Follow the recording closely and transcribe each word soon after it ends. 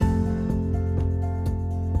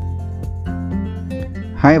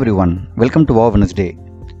Hi everyone, welcome to Wow Wednesday.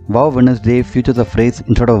 Wow Wednesday features a phrase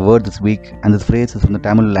instead of a word this week, and this phrase is from the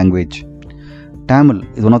Tamil language. Tamil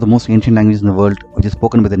is one of the most ancient languages in the world, which is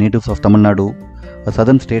spoken by the natives of Tamil Nadu, a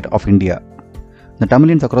southern state of India. The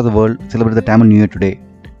Tamilians across the world celebrate the Tamil New Year today,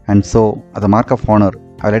 and so, as a mark of honor,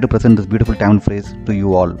 I would like to present this beautiful Tamil phrase to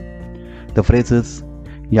you all. The phrase is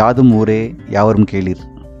Yadum Ure Yavarum Kelir.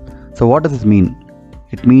 So, what does this mean?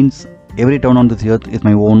 It means every town on this earth is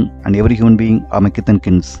my own, and every human being are my kith and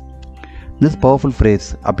kins. This powerful phrase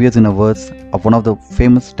appears in a verse of one of the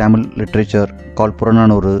famous Tamil literature called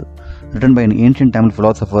Purananuru, written by an ancient Tamil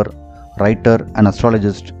philosopher, writer, and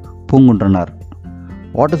astrologist Pungundranar.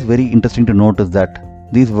 What is very interesting to note is that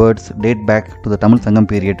these words date back to the Tamil Sangam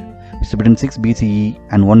period, which is between 6 BCE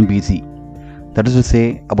and 1 BC. That is to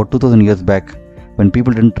say, about 2000 years back, when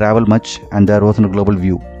people didn't travel much and there wasn't a global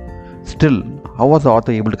view. Still, how was the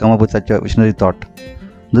author able to come up with such a visionary thought?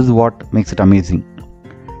 This is what makes it amazing.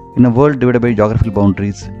 In a world divided by geographical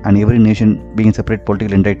boundaries and every nation being a separate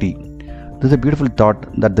political entity, this is a beautiful thought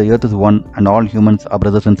that the earth is one and all humans are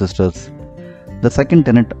brothers and sisters. The second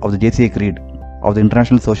tenet of the JCA Creed of the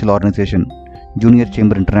International Social Organization, Junior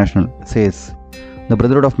Chamber International, says, "The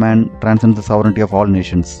brotherhood of man transcends the sovereignty of all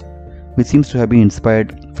nations," which seems to have been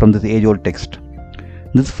inspired from this age-old text.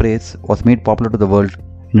 This phrase was made popular to the world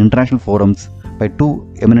in international forums by two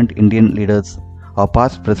eminent Indian leaders, our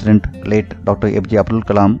past President, late Dr. APJ Abdul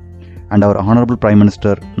Kalam, and our Honorable Prime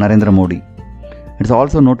Minister, Narendra Modi. It is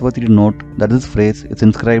also noteworthy to note that this phrase is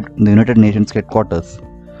inscribed in the United Nations headquarters.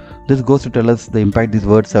 This goes to tell us the impact these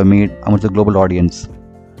words have made amongst the global audience.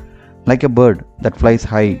 Like a bird that flies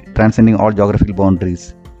high, transcending all geographical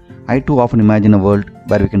boundaries, I too often imagine a world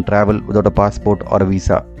where we can travel without a passport or a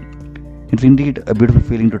visa. It's indeed a beautiful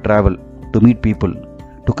feeling to travel, to meet people,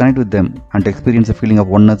 to connect with them, and to experience a feeling of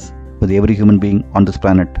oneness with every human being on this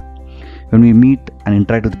planet. When we meet and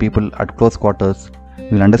interact with people at close quarters,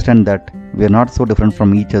 we will understand that we are not so different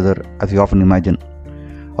from each other as we often imagine.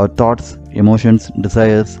 Our thoughts, emotions,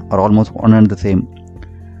 desires are almost one and the same.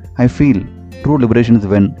 I feel true liberation is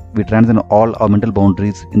when we transcend all our mental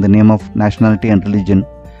boundaries in the name of nationality and religion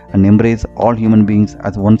and embrace all human beings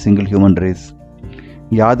as one single human race.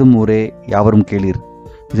 Yadum Ure Yavarum Kelir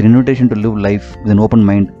is an invitation to live life with an open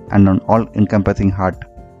mind and an all-encompassing heart.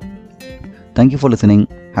 Thank you for listening.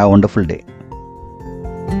 Have a wonderful day.